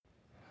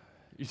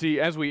You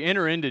see, as we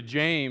enter into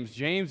James,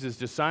 James is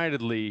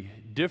decidedly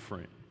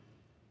different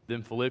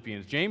than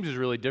Philippians. James is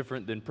really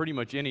different than pretty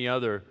much any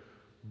other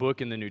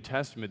book in the New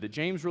Testament, that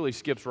James really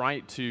skips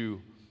right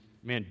to,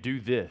 man, do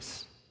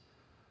this.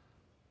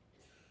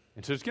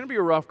 And so it's going to be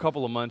a rough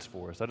couple of months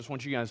for us. I just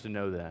want you guys to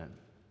know that.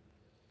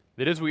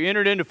 That as we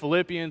entered into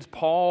Philippians,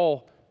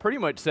 Paul pretty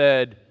much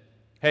said,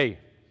 hey,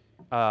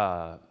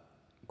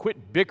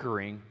 quit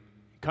bickering,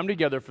 come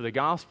together for the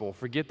gospel,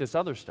 forget this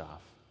other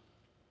stuff.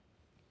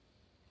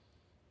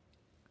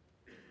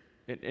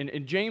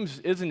 And James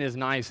isn't as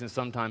nice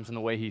sometimes in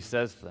the way he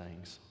says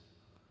things.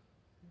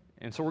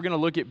 And so we're going to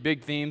look at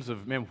big themes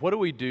of, man, what do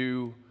we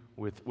do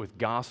with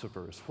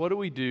gossipers? What do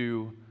we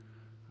do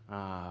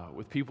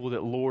with people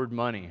that lord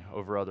money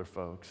over other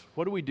folks?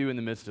 What do we do in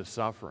the midst of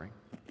suffering?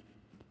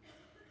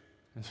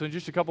 And so in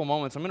just a couple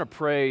moments, I'm going to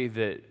pray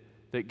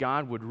that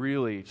God would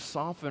really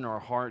soften our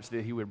hearts,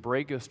 that He would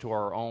break us to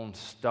our own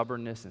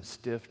stubbornness and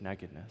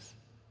stiff-neckedness.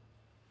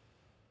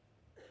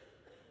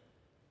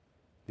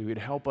 He would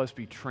help us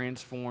be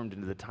transformed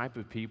into the type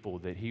of people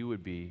that He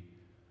would be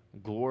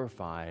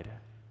glorified,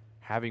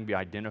 having been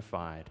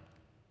identified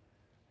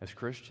as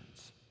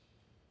Christians.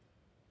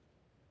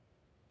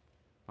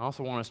 I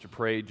also want us to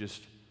pray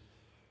just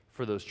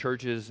for those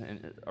churches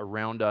and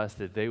around us,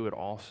 that they would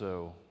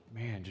also,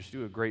 man, just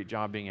do a great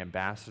job being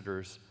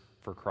ambassadors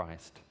for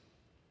Christ.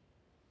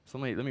 So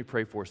let me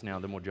pray for us now,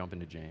 then we'll jump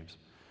into James.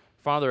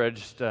 Father, I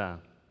just,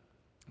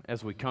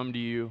 as we come to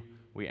You,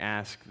 we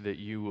ask that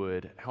You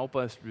would help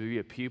us to be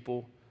a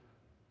people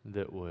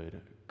that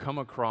would come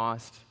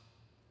across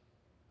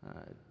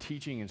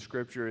teaching in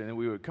Scripture, and that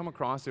we would come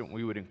across it and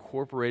we would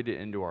incorporate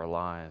it into our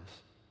lives.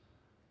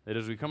 That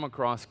as we come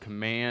across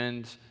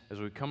commands, as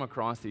we come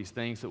across these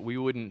things, that we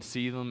wouldn't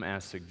see them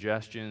as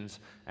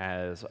suggestions,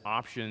 as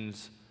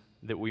options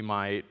that we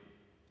might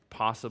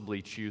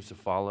possibly choose to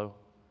follow,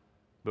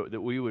 but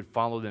that we would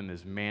follow them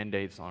as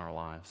mandates on our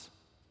lives.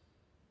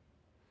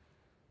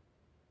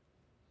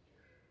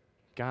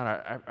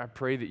 God, I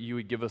pray that You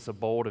would give us a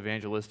bold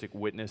evangelistic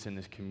witness in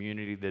this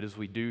community, that as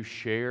we do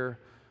share,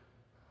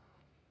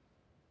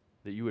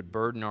 that You would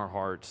burden our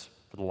hearts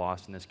for the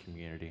lost in this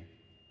community.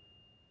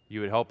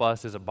 You would help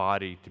us as a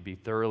body to be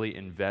thoroughly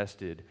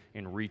invested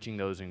in reaching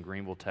those in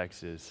Greenville,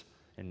 Texas,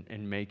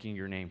 and making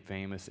Your name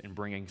famous and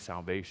bringing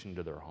salvation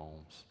to their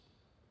homes.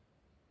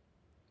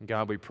 And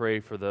God, we pray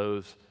for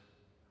those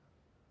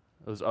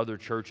other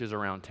churches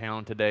around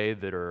town today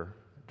that are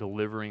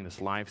delivering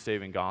this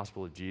life-saving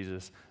gospel of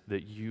Jesus,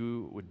 that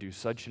You would do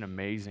such an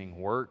amazing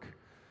work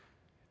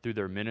through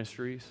their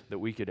ministries that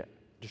we could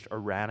just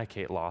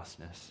eradicate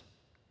lostness.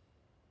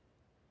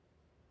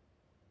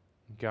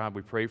 God,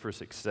 we pray for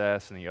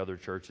success in the other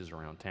churches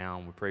around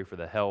town. We pray for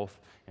the health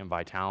and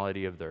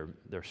vitality of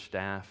their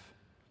staff.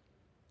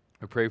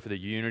 We pray for the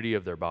unity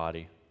of their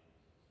body.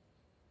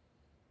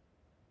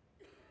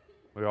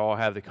 We all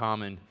have the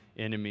common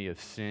enemy of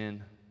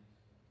sin,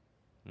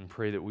 and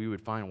pray that we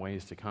would find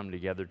ways to come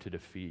together to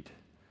defeat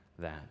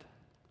that.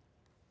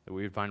 That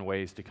we would find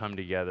ways to come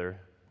together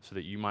so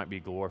that You might be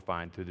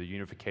glorified through the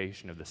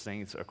unification of the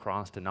saints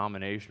across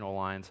denominational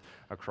lines,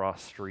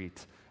 across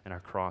streets, and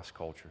across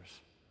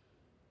cultures.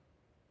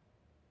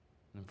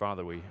 And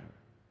Father, we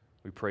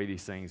pray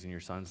these things in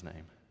Your Son's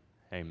name.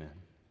 Amen.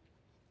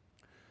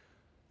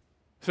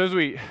 So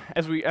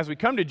as we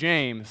come to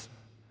James,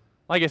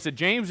 like I said,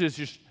 James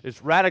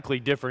is radically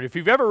different. If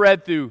you've ever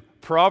read through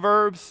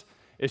Proverbs,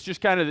 it's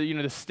just kind of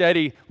the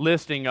steady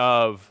listing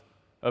of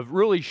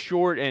really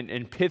short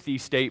and pithy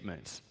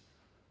statements,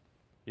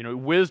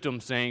 wisdom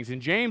sayings.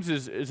 And James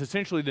is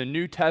essentially the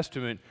New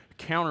Testament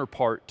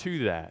counterpart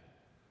to that.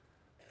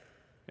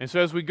 And so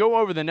as we go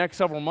over the next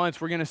several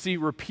months, we're going to see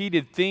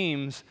repeated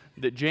themes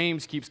that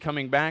James keeps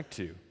coming back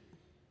to.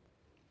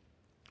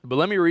 But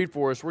let me read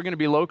for us. We're going to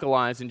be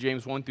localized in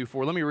James 1 through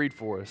 4. Let me read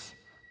for us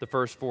the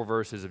first 4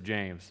 verses of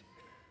James.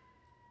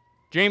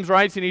 James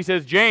writes, and he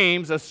says,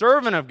 James, a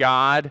servant of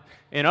God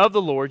and of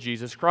the Lord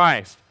Jesus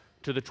Christ,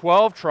 to the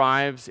 12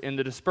 tribes in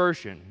the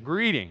dispersion,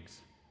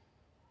 greetings.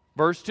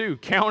 Verse 2,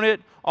 count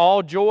it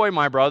all joy,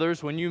 my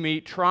brothers, when you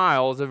meet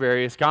trials of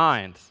various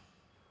kinds.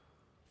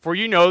 For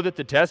you know that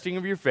the testing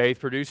of your faith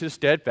produces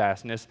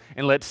steadfastness,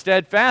 and let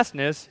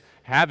steadfastness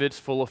have its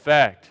full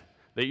effect,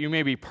 that you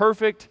may be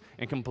perfect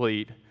and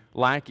complete,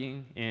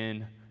 lacking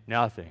in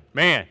nothing.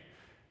 Man,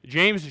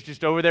 James is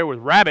just over there with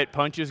rabbit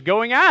punches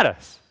going at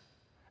us.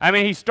 I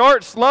mean, he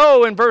starts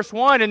slow in verse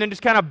 1 and then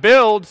just kind of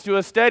builds to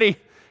a steady,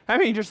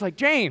 just like,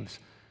 James,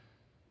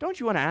 don't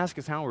you want to ask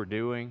us how we're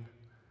doing?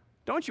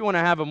 Don't you want to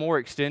have a more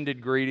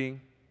extended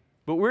greeting?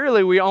 But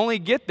really, we only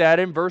get that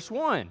in verse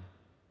 1.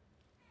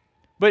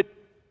 But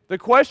the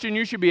question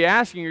you should be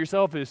asking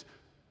yourself is,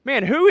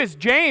 man, who is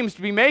James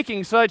to be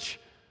making such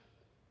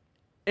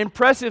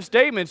impressive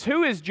statements?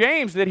 Who is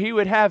James that he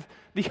would have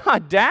the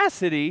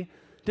audacity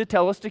to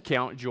tell us to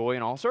count joy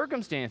in all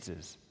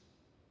circumstances?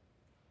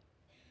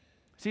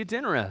 See, it's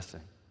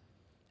interesting.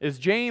 As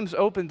James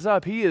opens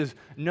up, he is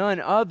none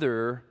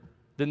other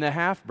than the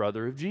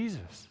half-brother of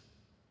Jesus.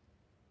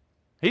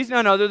 He's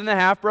none other than the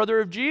half-brother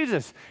of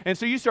Jesus. And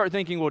so you start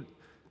thinking, well,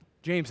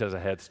 James has a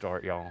head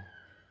start, y'all.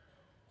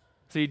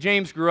 See,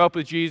 James grew up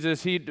with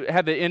Jesus. He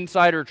had the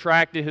insider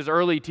track to his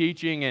early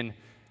teaching,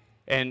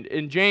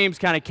 and James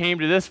kind of came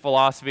to this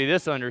philosophy,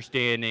 this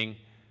understanding,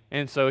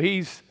 and so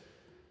he's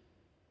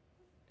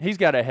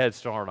got a head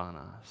start on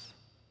us.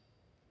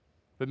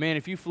 But man,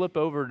 if you flip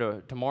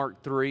over to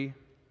Mark 3,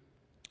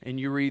 and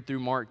you read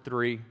through Mark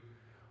 3,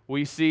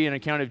 we see an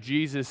account of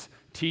Jesus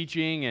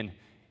teaching,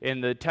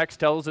 and the text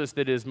tells us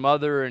that his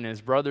mother and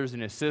his brothers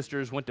and his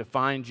sisters went to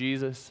find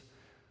Jesus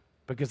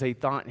because they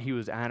thought he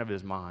was out of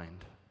his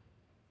mind.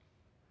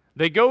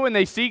 They go and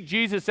they seek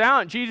Jesus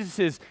out.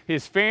 Jesus,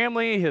 his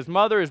family, his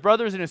mother, his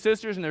brothers, and his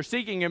sisters, and they're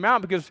seeking him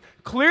out because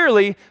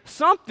clearly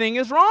something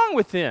is wrong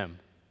with him.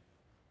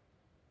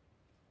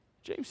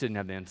 James didn't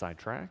have the inside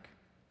track.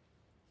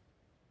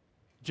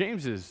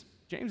 James is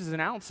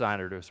an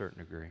outsider to a certain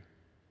degree.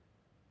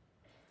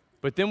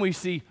 But then we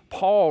see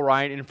Paul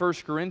write in 1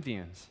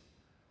 Corinthians,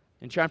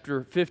 in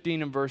chapter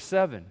 15 and verse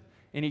 7,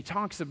 and he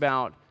talks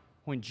about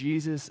when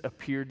Jesus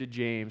appeared to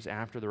James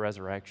after the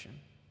resurrection.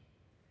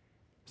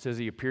 It says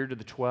he appeared to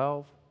the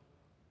 12,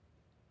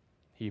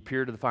 he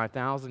appeared to the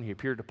 5,000, he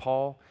appeared to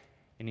Paul,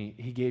 and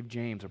he gave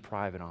James a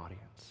private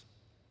audience.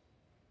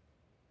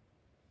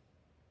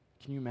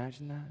 Can you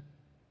imagine that?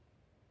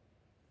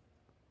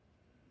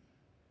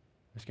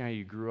 This guy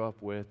you grew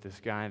up with, this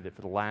guy that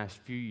for the last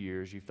few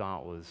years you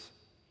thought was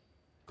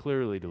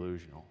clearly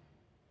delusional.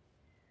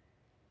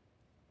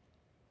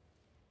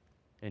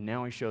 And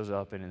now he shows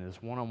up, and in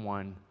this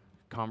one-on-one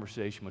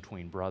conversation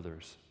between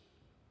brothers,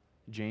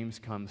 James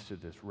comes to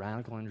this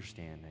radical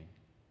understanding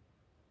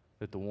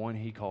that the one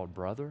he called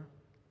brother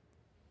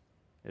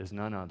is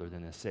none other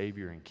than the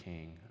Savior and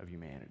King of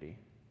humanity.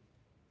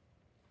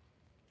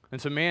 And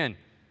so, man,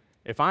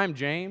 if I'm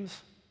James,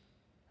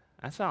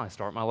 that's how I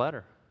start my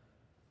letter.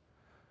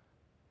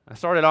 I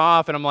started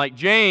off, and I'm like,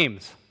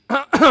 James,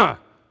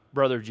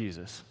 brother of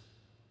Jesus.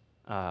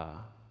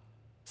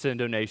 Send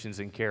donations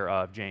in care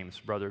of James,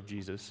 brother of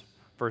Jesus,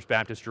 First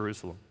Baptist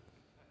Jerusalem.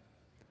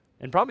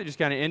 And probably just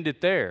kind of end it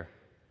there.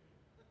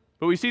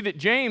 But we see that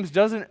James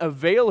doesn't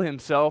avail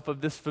himself of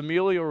this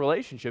familial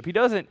relationship. He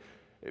doesn't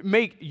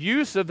make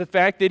use of the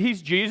fact that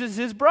he's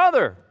Jesus'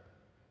 brother.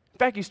 In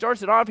fact, he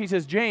starts it off, he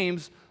says,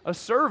 James, a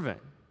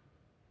servant.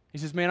 He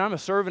says, man, I'm a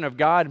servant of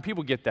God, and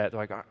people get that. They're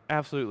like,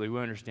 absolutely, we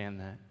understand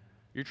that.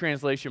 Your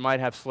translation might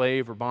have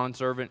slave or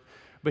bondservant,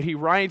 but he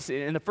writes,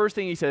 and the first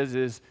thing he says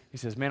is, he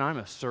says, man, I'm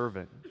a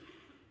servant.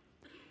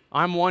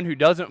 I'm one who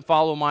doesn't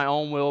follow my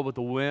own will, but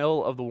the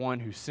will of the one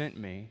who sent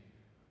me.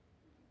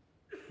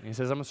 And he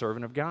says, I'm a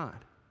servant of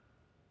God.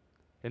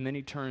 And then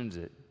he turns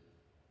it.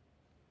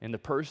 And the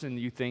person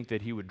you think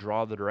that he would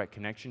draw the direct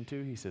connection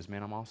to, he says,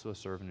 man, I'm also a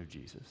servant of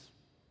Jesus.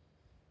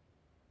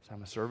 So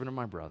I'm a servant of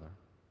my brother.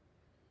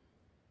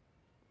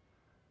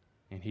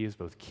 And he is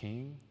both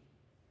king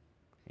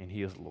and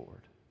he is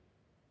Lord.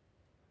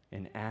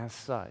 And as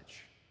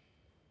such,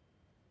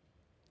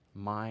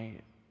 my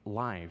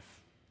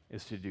life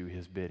is to do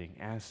his bidding.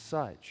 As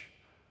such,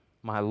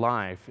 my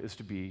life is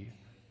to be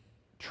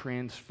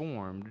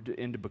transformed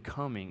into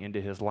becoming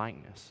into his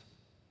likeness.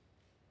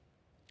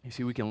 You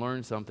see, we can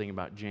learn something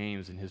about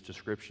James and his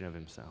description of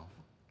himself.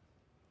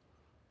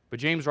 But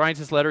James writes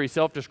this letter, he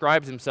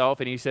self-describes himself,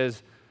 and he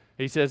says,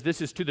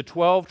 this is to the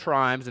 12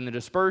 tribes in the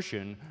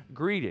dispersion,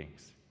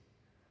 greetings.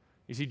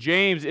 You see,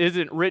 James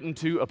isn't written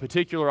to a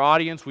particular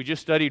audience. We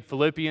just studied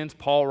Philippians,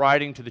 Paul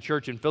writing to the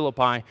church in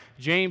Philippi.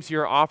 James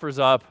here offers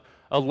up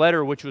a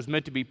letter which was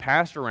meant to be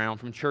passed around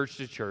from church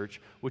to church,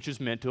 which is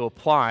meant to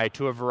apply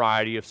to a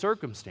variety of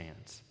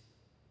circumstance.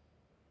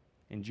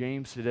 And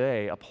James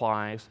today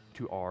applies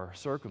to our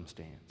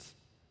circumstance.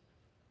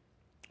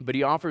 But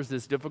he offers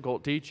this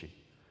difficult teaching.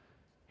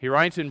 He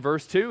writes in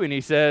verse 2 and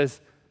he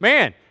says,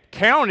 man,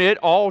 count it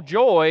all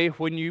joy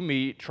when you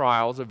meet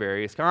trials of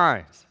various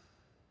kinds.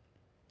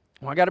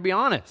 Well, I got to be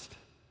honest.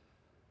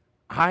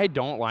 I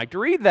don't like to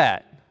read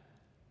that.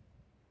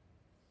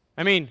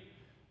 I mean,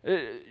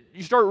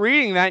 you start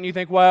reading that and you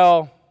think,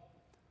 well,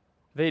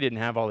 they didn't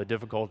have all the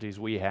difficulties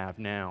we have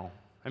now.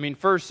 I mean,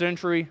 first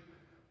century,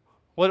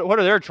 what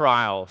are their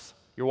trials?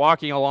 You're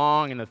walking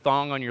along and the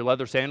thong on your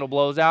leather sandal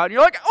blows out and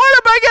you're like,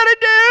 what am I going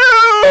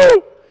to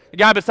do? The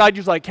guy beside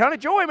you's like, count it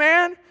joy,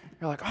 man.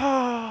 You're like,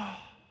 oh,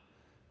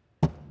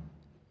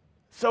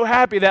 so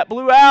happy that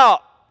blew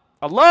out.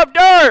 I love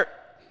dirt.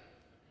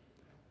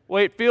 The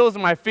way it feels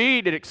in my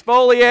feet, it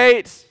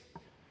exfoliates.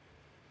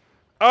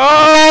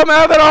 Oh, I'm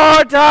having a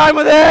hard time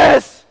with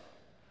this.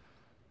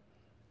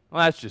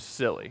 Well, that's just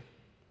silly,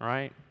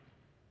 right?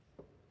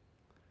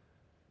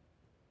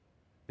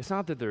 It's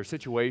not that their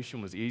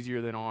situation was easier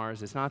than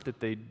ours. It's not that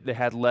they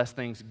had less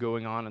things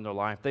going on in their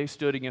life. They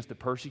stood against the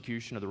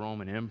persecution of the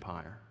Roman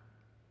Empire.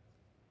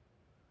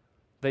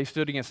 They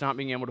stood against not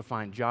being able to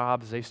find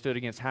jobs. They stood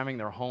against having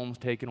their homes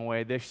taken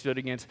away. They stood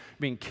against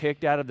being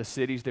kicked out of the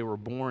cities they were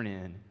born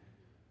in.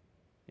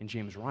 And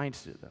James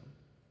writes to them.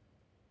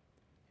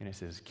 And it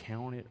says,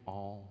 count it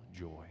all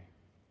joy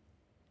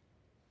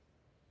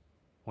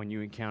when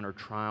you encounter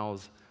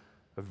trials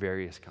of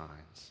various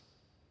kinds.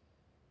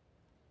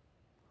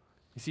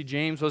 You see,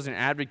 James wasn't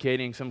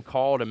advocating some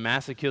call to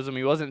masochism.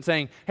 He wasn't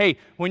saying, hey,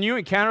 when you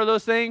encounter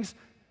those things,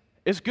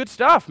 it's good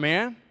stuff,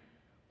 man.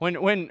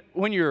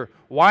 When your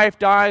wife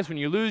dies, when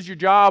you lose your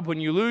job, when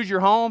you lose your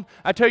home,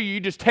 I tell you,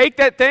 you just take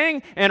that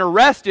thing and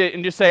arrest it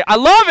and just say, I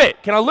love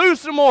it. Can I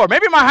lose some more?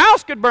 Maybe my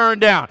house could burn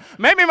down.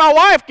 Maybe my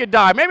wife could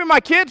die. Maybe my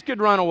kids could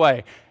run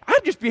away.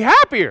 I'd just be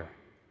happier.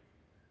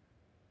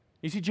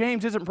 You see,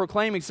 James isn't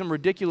proclaiming some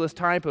ridiculous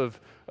type of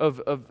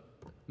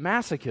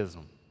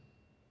masochism.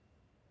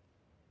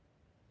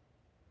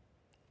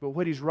 But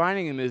what he's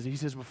writing him is, he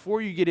says,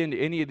 before you get into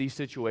any of these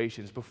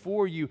situations,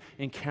 before you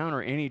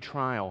encounter any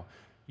trial,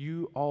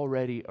 you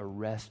already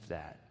arrest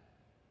that.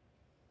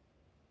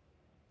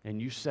 And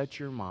you set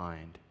your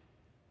mind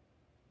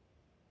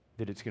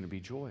that it's going to be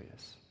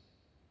joyous.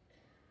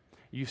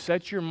 You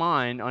set your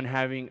mind on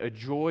having a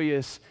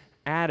joyous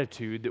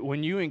attitude, that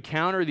when you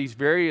encounter these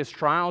various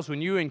trials,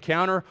 when you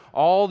encounter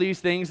all these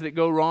things that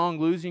go wrong,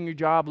 losing your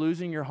job,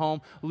 losing your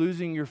home,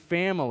 losing your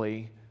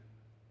family,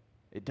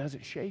 it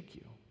doesn't shake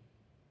you.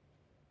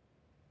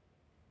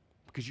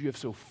 Because you have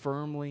so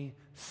firmly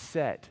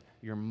set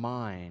your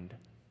mind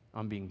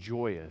on being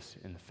joyous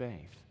in the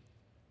faith.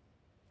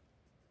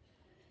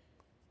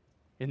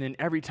 And then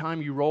every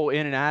time you roll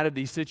in and out of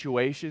these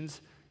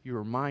situations, you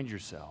remind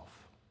yourself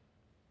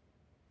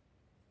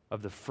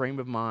of the frame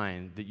of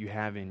mind that you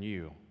have in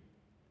you.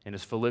 And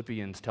as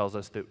Philippians tells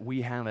us, that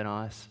we have in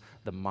us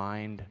the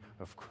mind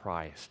of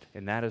Christ.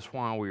 And that is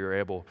why we are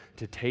able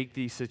to take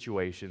these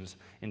situations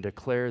and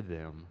declare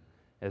them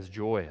as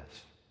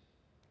joyous.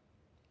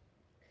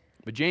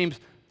 But James,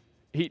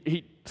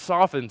 he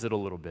softens it a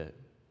little bit.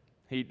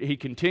 He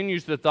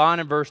continues the thought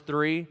in verse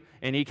 3,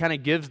 and he kind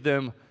of gives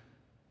them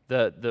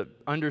the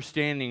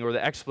understanding or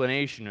the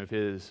explanation of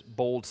his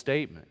bold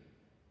statement.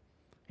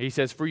 He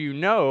says, for you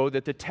know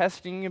that the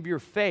testing of your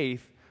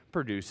faith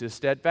produces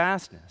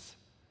steadfastness.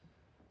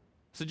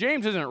 So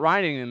James isn't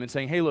writing them and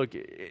saying, hey, look,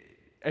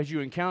 as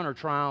you encounter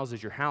trials,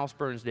 as your house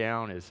burns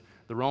down, as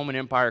the Roman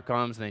Empire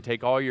comes and they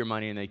take all your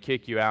money and they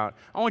kick you out,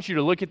 I want you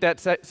to look at that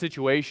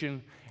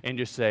situation and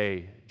just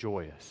say,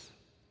 joyous.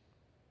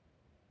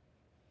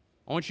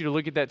 I want you to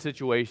look at that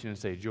situation and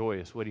say,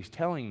 joyous. What he's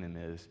telling them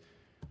is,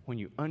 when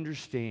you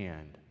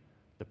understand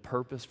the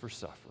purpose for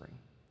suffering,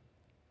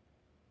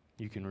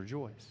 you can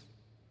rejoice.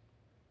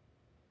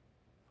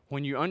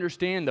 When you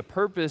understand the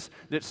purpose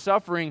that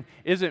suffering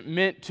isn't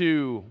meant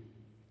to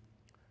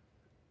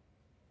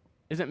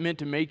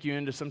make you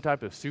into some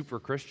type of super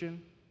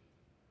Christian,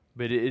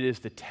 but it is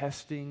the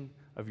testing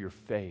of your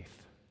faith.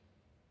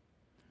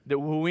 That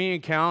when we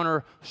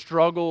encounter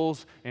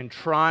struggles and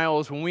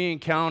trials, when we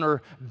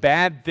encounter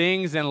bad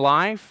things in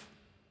life,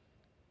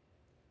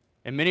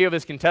 and many of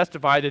us can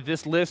testify that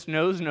this list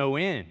knows no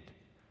end,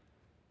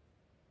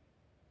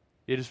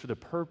 it is for the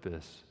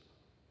purpose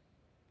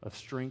of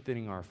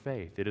strengthening our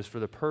faith. It is for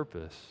the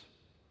purpose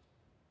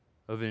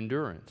of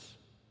endurance.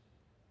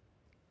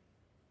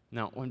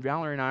 Now, when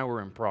Valerie and I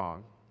were in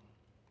Prague,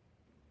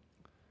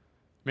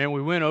 man,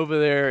 we went over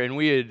there and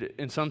we had,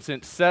 in some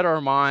sense, set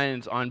our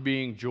minds on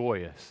being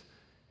joyous.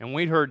 And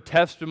we'd heard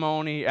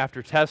testimony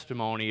after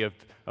testimony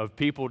of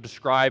people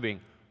describing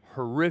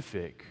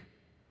horrific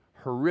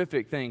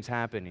things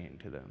happening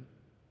to them.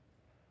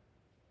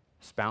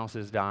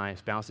 Spouses die,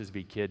 spouses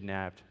be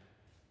kidnapped,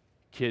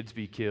 kids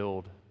be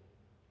killed,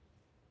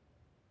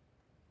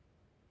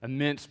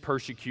 immense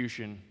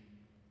persecution.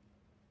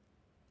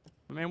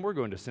 Man, we're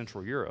going to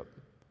Central Europe.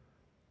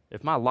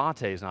 If my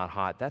latte is not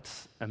hot,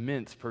 that's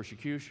immense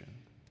persecution.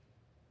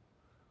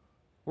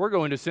 We're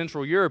going to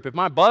Central Europe. If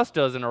my bus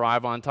doesn't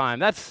arrive on time,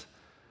 that's,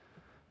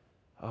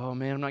 oh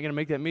man, I'm not going to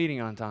make that meeting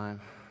on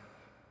time.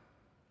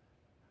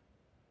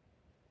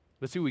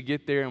 But see, we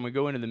get there and we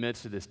go into the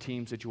midst of this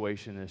team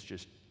situation that's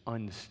just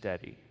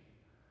unsteady.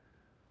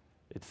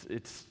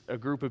 It's a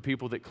group of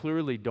people that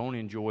clearly don't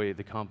enjoy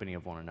the company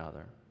of one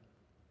another.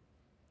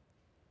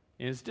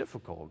 And it's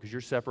difficult because you're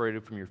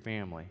separated from your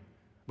family.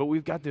 But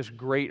we've got this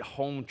great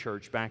home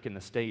church back in the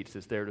States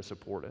that's there to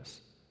support us.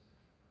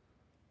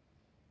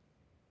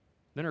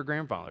 Then her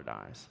grandfather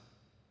dies.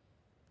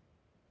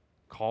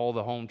 Call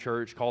the home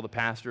church, call the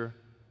pastor.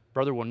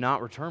 Brother will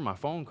not return my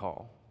phone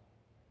call.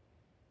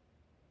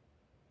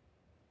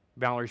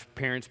 Valerie's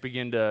parents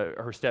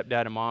her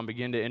stepdad and mom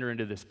begin to enter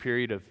into this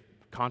period of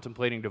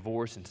contemplating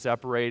divorce and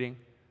separating.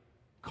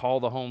 Call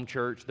the home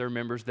church, their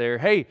members there.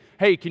 Hey,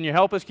 can you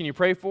help us? Can you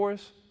pray for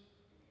us?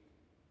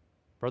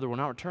 Brother will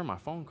not return my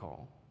phone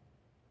call.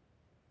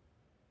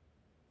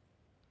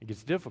 It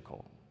gets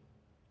difficult.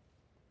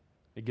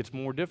 It gets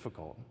more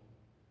difficult.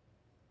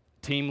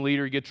 Team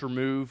leader gets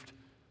removed.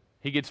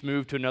 He gets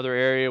moved to another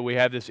area. We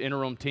have this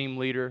interim team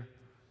leader.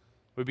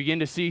 We begin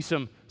to see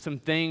some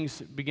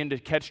things begin to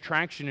catch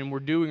traction, and we're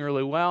doing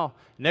really well.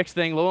 Next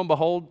thing, lo and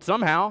behold,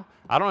 somehow,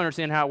 I don't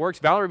understand how it works,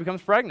 Valerie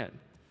becomes pregnant.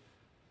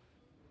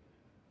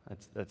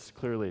 That's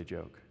clearly a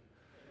joke.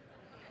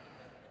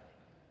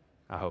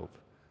 I hope.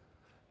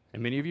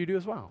 And many of you do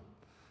as well.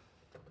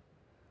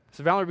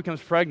 So Valerie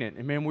becomes pregnant,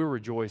 and man, we're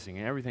rejoicing,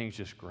 and everything's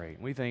just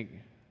great. We think,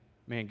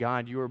 man,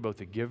 God, you are both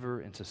the giver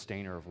and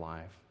sustainer of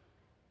life.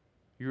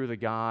 You're the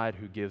God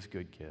who gives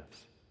good gifts.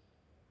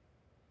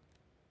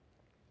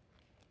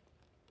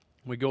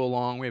 We go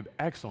along. We have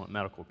excellent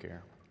medical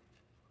care.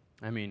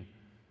 I mean,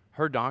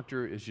 her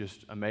doctor is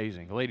just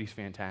amazing. The lady's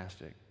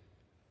fantastic.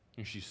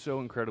 And she's so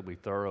incredibly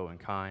thorough and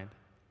kind.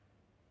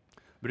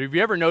 But have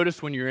you ever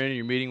noticed when you're in and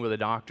you're meeting with a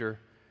doctor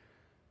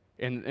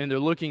and they're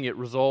looking at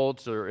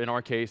results, or in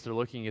our case, they're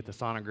looking at the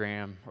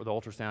sonogram or the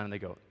ultrasound, and they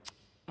go,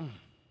 and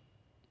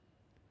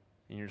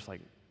you're just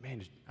like,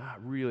 man, I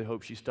really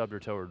hope she stubbed her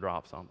toe or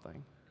dropped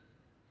something.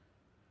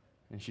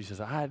 And she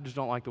says, I just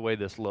don't like the way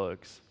this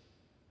looks.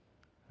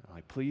 I'm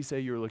like, please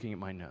say you were looking at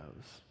my nose.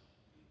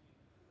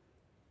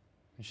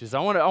 And she says, I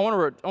want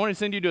to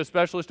send you to a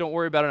specialist. Don't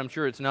worry about it. I'm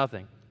sure it's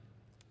nothing.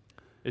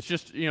 It's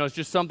just, it's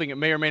just something that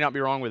may or may not be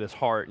wrong with his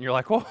heart. And you're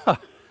like, well,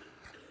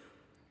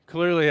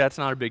 clearly that's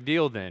not a big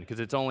deal then,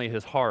 because it's only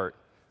his heart.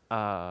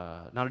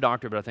 Not a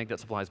doctor, but I think that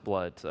supplies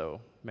blood,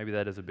 so maybe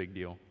that is a big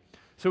deal.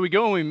 So we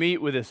go and we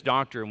meet with this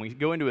doctor, and we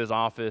go into his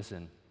office,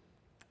 and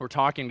we're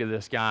talking to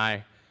this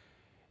guy,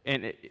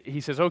 and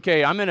he says,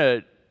 okay, I'm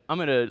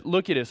gonna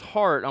look at his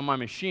heart on my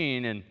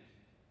machine, and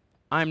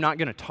I'm not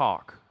gonna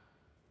talk.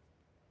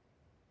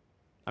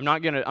 I'm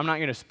not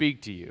gonna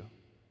speak to you.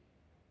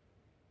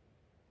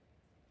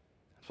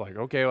 It's like,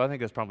 okay, well, I think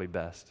that's probably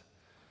best.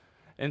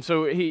 And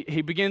so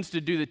he begins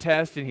to do the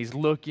test, and he's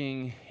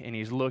looking, and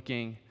he's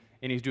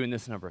doing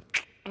this number.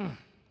 I'm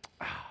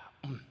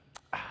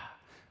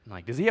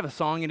like, does he have a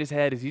song in his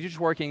head? Is he just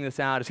working this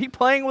out? Is he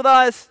playing with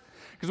us?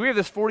 Because we have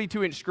this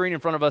 42-inch screen in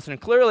front of us, and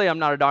clearly I'm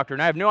not a doctor,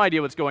 and I have no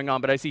idea what's going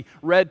on, but I see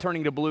red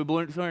turning to blue,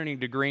 blue turning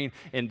to green,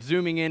 and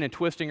zooming in and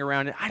twisting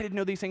around, and I didn't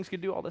know these things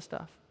could do all this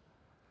stuff.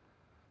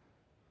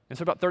 And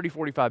so about 30,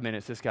 45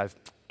 minutes, this guy's,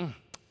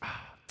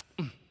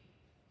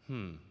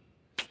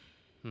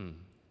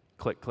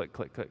 click, click,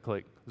 click, click,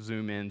 click,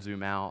 zoom in,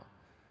 zoom out.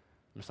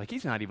 I'm just like,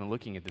 he's not even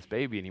looking at this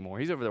baby anymore.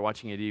 He's over there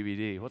watching a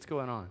DVD. What's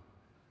going on?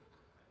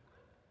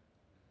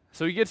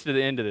 So he gets to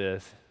the end of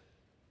this,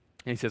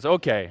 and he says,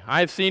 okay,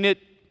 I've seen it,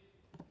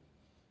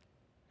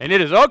 and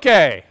it is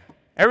okay.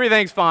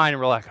 Everything's fine.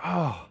 And we're like,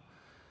 oh,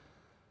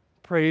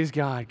 praise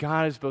God.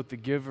 God is both the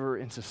giver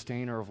and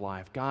sustainer of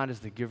life. God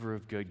is the giver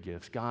of good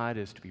gifts. God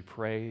is to be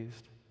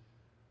praised.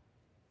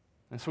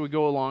 And so we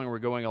go along, and we're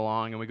going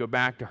along, and we go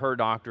back to her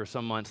doctor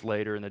some months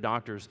later, and the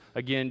doctor's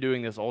again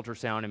doing this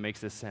ultrasound and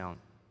makes this sound.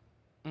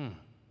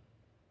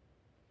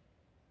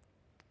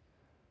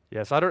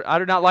 Yes, I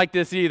do not like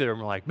this either. And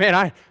we're like,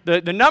 man,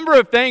 the number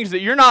of things that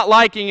you're not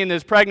liking in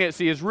this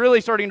pregnancy is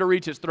really starting to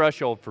reach its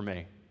threshold for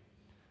me.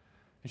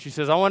 And she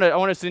says, I want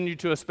to send you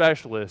to a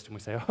specialist. And we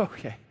say,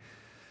 okay.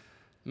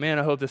 Man,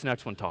 I hope this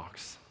next one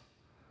talks.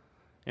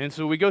 And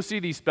so we go see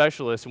these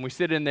specialists, and we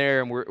sit in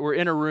there, and we're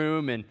in a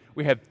room, and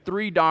we have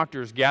 3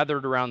 doctors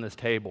gathered around this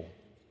table.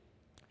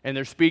 And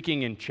they're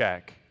speaking in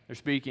Czech.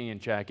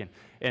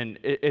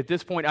 And at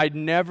this point, I'd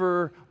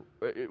never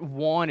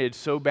wanted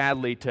so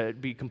badly to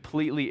be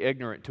completely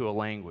ignorant to a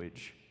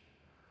language.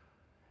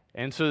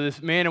 And so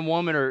this man and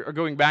woman are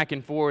going back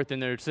and forth,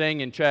 and they're saying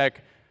in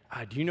Czech,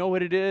 do you know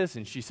what it is?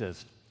 And she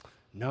says,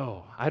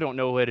 no, I don't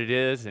know what it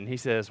is. And he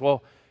says,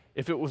 well,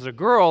 if it was a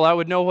girl, I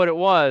would know what it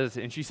was.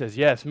 And she says,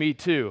 yes, me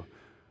too.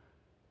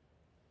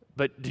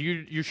 But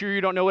you sure you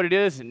don't know what it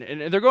is? And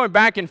they're going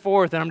back and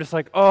forth, and I'm just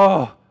like,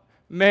 oh,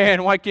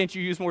 man, why can't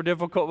you use more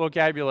difficult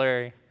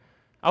vocabulary?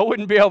 I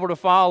wouldn't be able to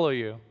follow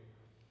you.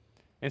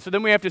 And so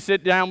then we have to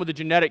sit down with a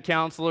genetic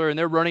counselor, and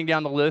they're running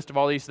down the list of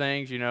all these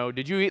things.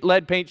 Did you eat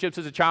lead paint chips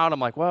as a child? I'm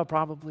like, well,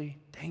 probably.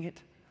 Dang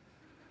it.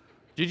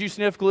 Did you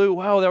sniff glue?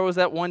 Well, there was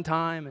that one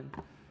time.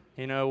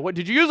 And, what?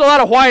 Did you use a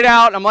lot of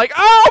whiteout? I'm like,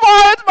 oh,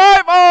 boy, it's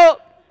my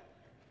fault.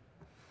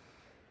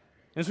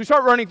 And so we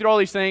start running through all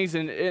these things,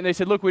 and they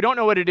said, look, we don't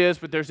know what it is,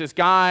 but there's this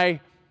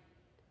guy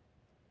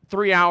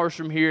 3 hours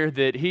from here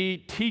that he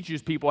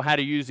teaches people how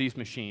to use these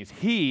machines.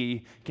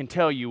 He can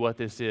tell you what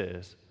this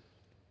is.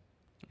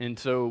 And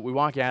so we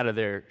walk out of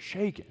there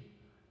shaken,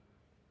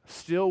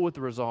 still with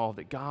the resolve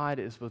that God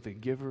is both the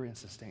giver and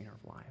sustainer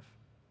of life.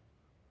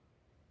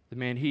 The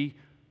man, he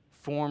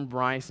formed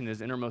Bryce in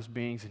his innermost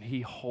beings, and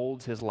he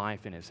holds his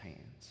life in his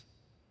hands.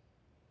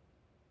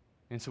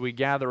 And so we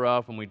gather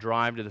up, and we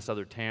drive to this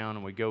other town,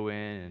 and we go in,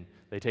 and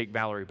they take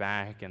Valerie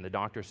back, and the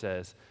doctor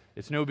says,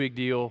 it's no big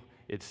deal.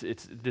 It's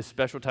this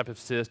special type of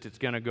cyst. It's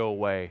going to go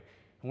away.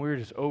 And we're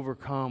just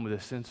overcome with a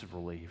sense of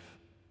relief.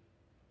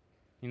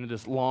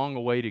 This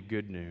long-awaited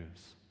good news.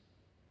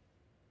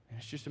 And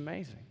it's just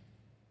amazing.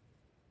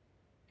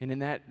 And in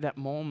that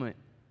moment,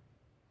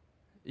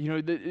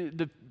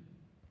 the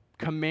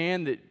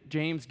command that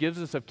James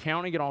gives us of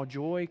counting it all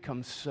joy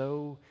comes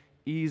so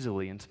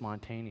easily and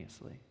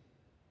spontaneously.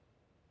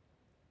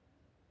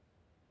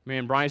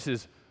 Man, Bryce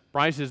is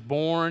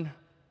born.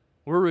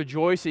 We're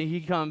rejoicing. He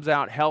comes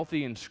out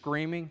healthy and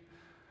screaming.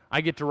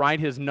 I get to write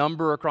his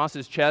number across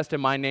his chest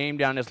and my name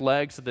down his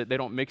leg so that they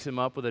don't mix him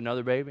up with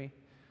another baby,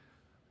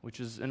 which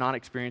is an odd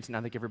experience, and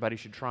I think everybody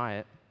should try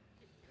it.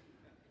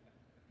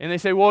 And they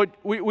say, well,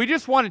 we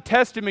just want to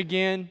test him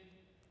again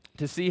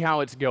to see how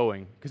it's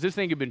going, because this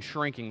thing had been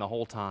shrinking the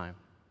whole time.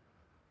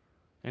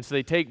 And so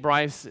they take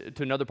Bryce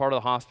to another part of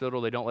the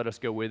hospital. They don't let us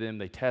go with him.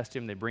 They test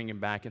him. They bring him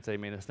back and say,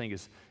 man, this thing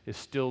is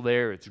still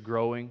there. It's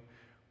growing.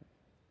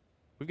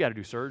 We've got to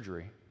do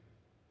surgery.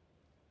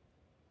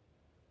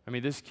 I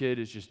mean, this kid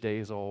is just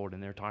days old,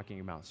 and they're talking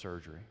about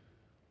surgery.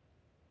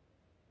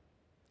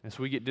 And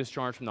so we get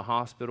discharged from the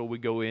hospital. We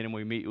go in and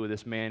we meet with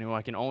this man who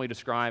I can only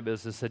describe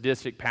as a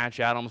sadistic Patch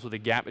Adams with a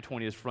gap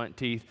between his front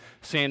teeth,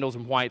 sandals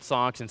and white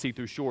socks, and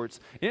see-through shorts.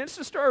 And it's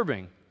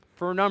disturbing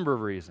for a number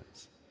of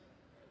reasons.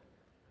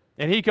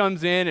 And he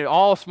comes in and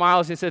all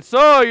smiles and said,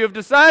 so you've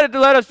decided to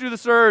let us do the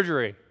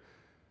surgery.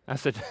 I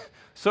said,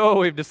 so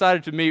we've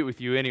decided to meet with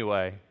you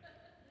anyway.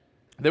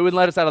 They wouldn't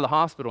let us out of the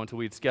hospital until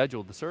we'd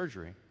scheduled the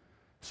surgery.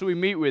 So we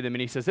meet with him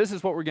and he says, this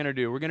is what we're going to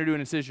do. We're going to do an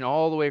incision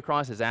all the way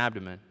across his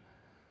abdomen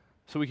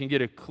so we can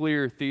get a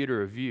clear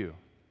theater of view. And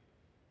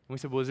we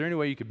said, well, is there any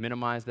way you could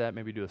minimize that,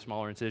 maybe do a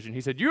smaller incision?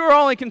 He said, you're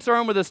only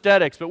concerned with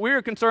aesthetics, but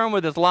we're concerned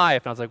with his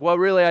life. And I was like, well,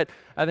 really,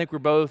 I think we're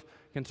both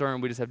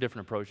concerned. We just have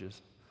different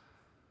approaches.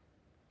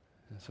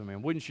 And so,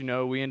 man, wouldn't you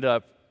know, we end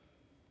up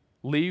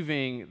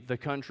leaving the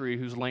country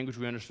whose language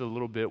we understood a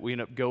little bit. We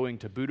end up going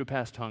to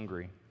Budapest,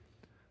 Hungary,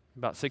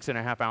 about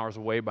 6.5 hours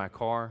away by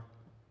car.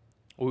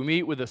 We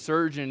meet with a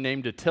surgeon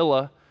named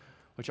Attila,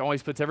 which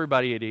always puts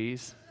everybody at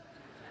ease.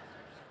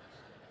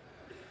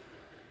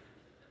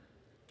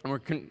 And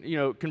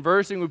we're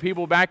conversing with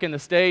people back in the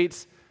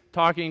States,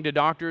 talking to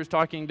doctors,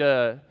 talking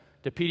to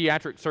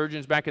pediatric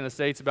surgeons back in the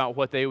States about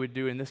what they would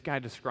do. And this guy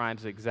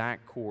describes the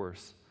exact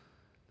course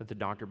that the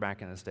doctor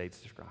back in the States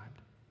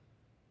described.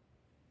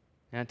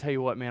 And I tell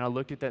you what, man, I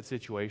looked at that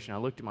situation. I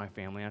looked at my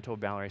family. And I told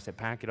Valerie, I said,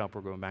 pack it up. We're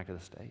going back to the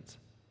States.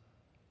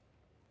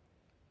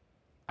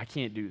 I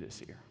can't do this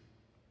here.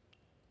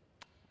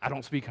 I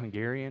don't speak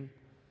Hungarian.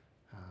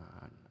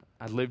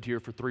 I lived here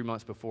for 3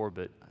 months before,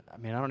 but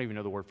I don't even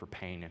know the word for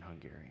pain in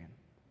Hungarian.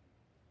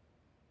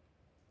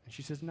 And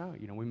she says, no,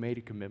 we made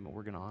a commitment.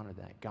 We're going to honor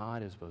that.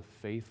 God is both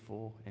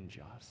faithful and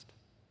just.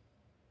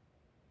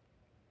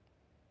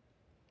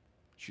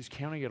 She's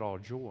counting it all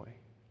joy.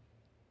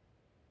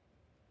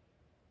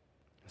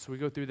 So we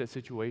go through that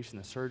situation.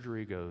 The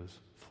surgery goes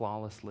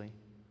flawlessly.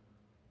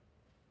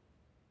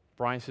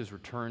 Bryce has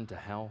returned to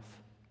health.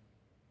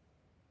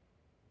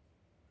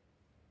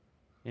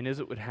 And as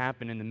it would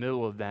happen in the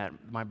middle of that,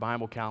 my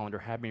Bible calendar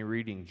had me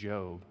reading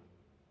Job.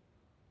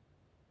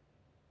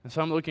 And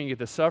so I'm looking at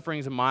the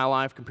sufferings of my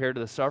life compared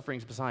to the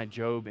sufferings beside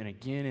Job, and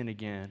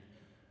again,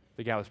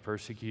 the guy was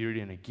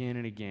persecuted, and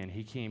again,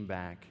 he came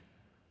back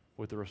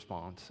with a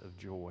response of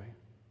joy.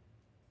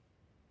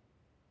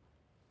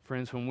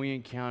 Friends, when we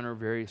encounter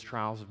various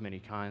trials of many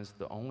kinds,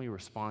 the only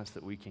response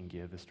that we can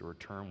give is to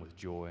return with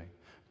joy,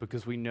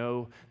 because we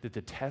know that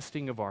the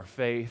testing of our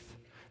faith,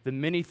 the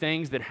many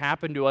things that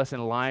happen to us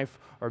in life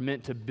are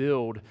meant to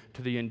build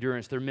to the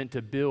endurance. They're meant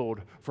to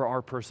build for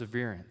our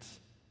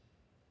perseverance.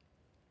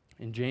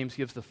 And James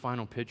gives the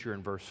final picture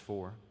in verse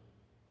 4.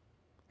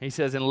 He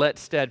says, and let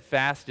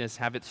steadfastness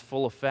have its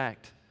full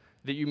effect,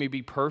 that you may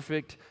be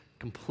perfect,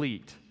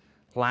 complete,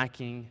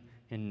 lacking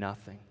in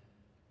nothing.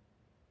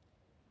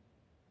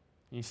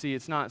 You see,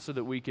 it's not so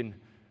that we can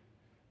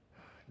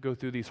go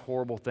through these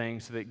horrible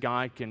things, so that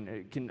God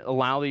can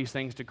allow these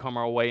things to come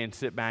our way and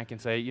sit back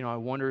and say, I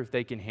wonder if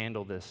they can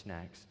handle this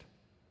next.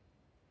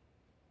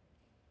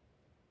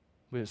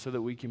 But so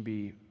that we can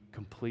be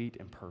complete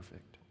and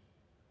perfect.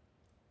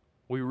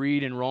 We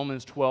read in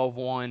Romans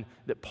 12:1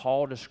 that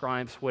Paul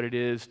describes what it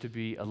is to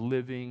be a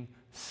living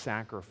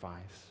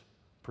sacrifice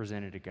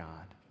presented to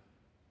God.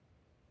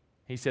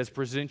 He says,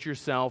 present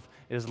yourself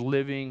as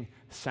living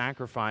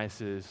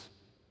sacrifices,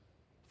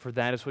 for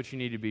that is what you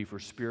need to be for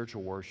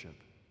spiritual worship.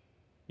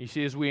 You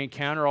see, as we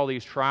encounter all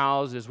these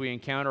trials, as we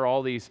encounter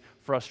all these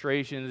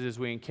frustrations, as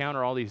we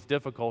encounter all these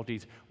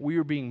difficulties, we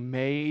are being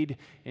made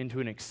into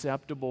an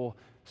acceptable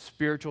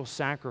spiritual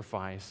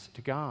sacrifice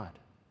to God.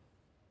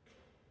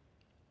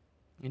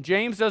 And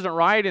James doesn't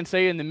write and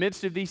say in the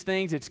midst of these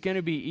things, it's going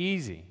to be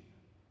easy.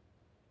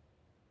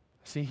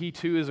 See, he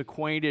too is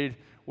acquainted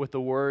with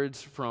the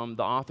words from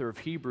the author of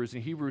Hebrews.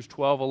 In Hebrews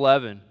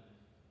 12:11,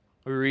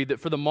 we read that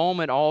for the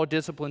moment all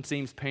discipline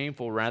seems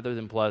painful rather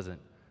than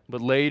pleasant, but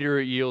later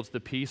it yields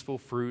the peaceful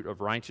fruit of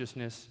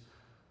righteousness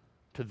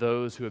to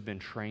those who have been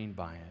trained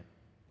by it.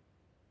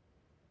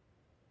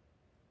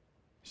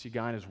 See,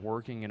 God is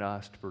working in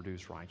us to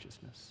produce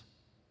righteousness.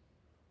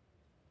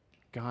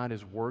 God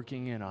is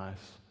working in us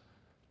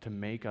to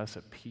make us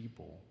a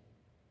people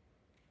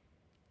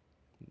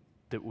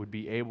that would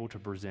be able to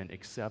present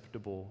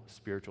acceptable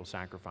spiritual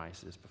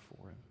sacrifices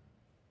before Him.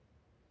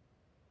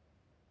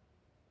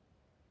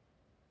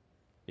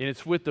 And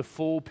it's with the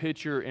full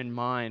picture in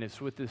mind,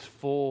 it's with this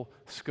full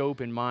scope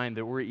in mind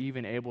that we're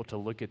even able to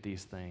look at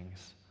these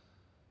things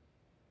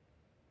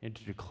and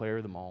to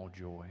declare them all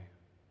joy.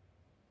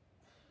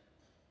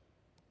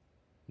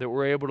 That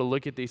we're able to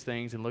look at these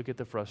things and look at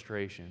the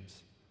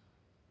frustrations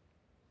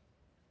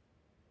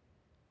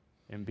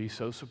and be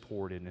so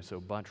supported and so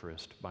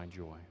buttressed by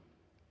joy.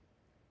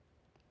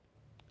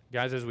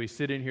 Guys, as we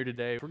sit in here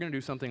today, we're going to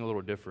do something a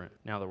little different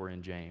now that we're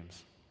in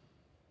James.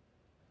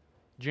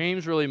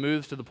 James really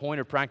moves to the point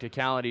of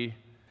practicality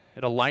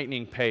at a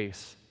lightning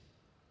pace.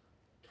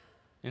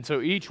 And so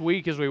each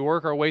week as we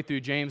work our way through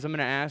James, I'm going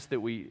to ask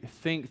that we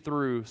think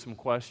through some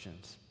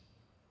questions.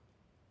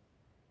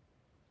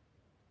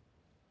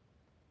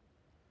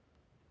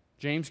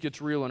 James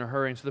gets real in a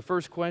hurry. And so the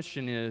first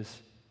question is,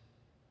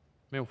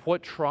 man,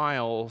 what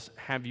trials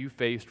have you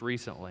faced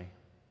recently?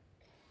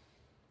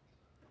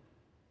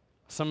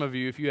 Some of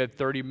you, if you had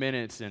 30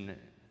 minutes and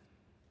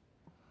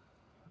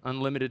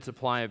unlimited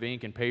supply of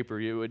ink and paper,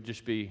 it would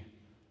just be,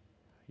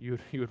 you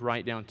would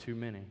write down too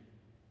many.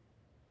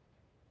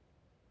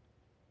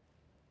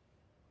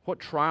 What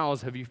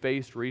trials have you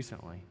faced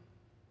recently?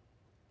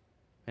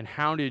 And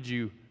how did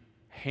you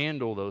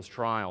handle those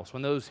trials?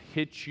 When those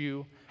hit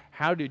you,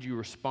 how did you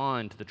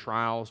respond to the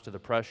trials, to the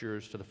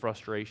pressures, to the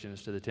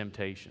frustrations, to the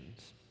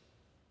temptations?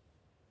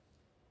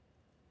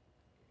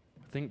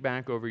 Think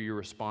back over your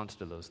response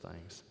to those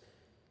things.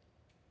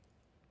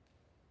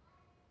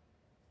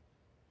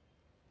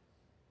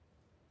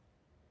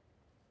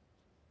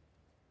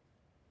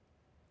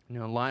 You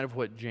know, in light of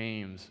what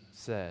James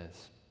says,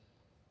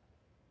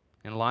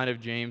 in light of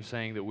James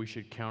saying that we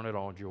should count it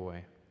all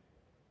joy,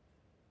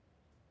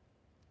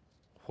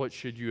 what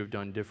should you have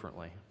done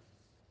differently?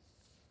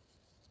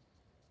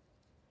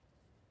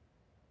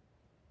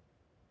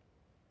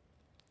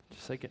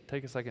 Just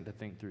take a second to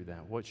think through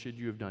that. What should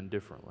you have done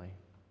differently?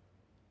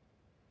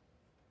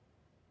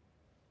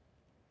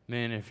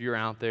 Man, if you're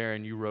out there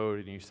and you wrote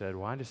and you said,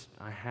 well,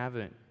 I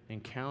haven't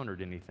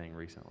encountered anything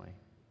recently.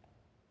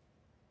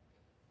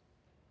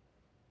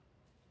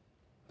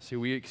 See,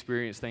 we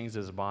experience things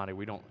as a body.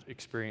 We don't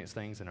experience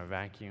things in a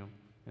vacuum.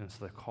 And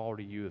so the call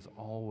to you is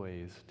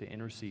always to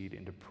intercede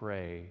and to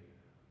pray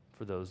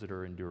for those that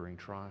are enduring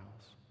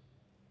trials.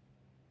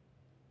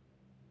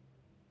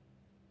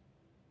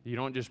 You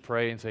don't just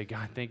pray and say,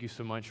 God, thank you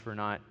so much for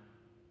not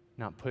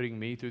putting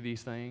me through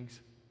these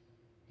things.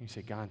 You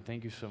say, God,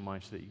 thank you so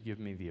much that you give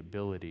me the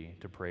ability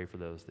to pray for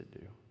those that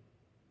do.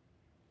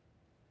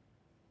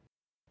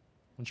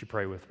 Won't you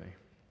pray with me?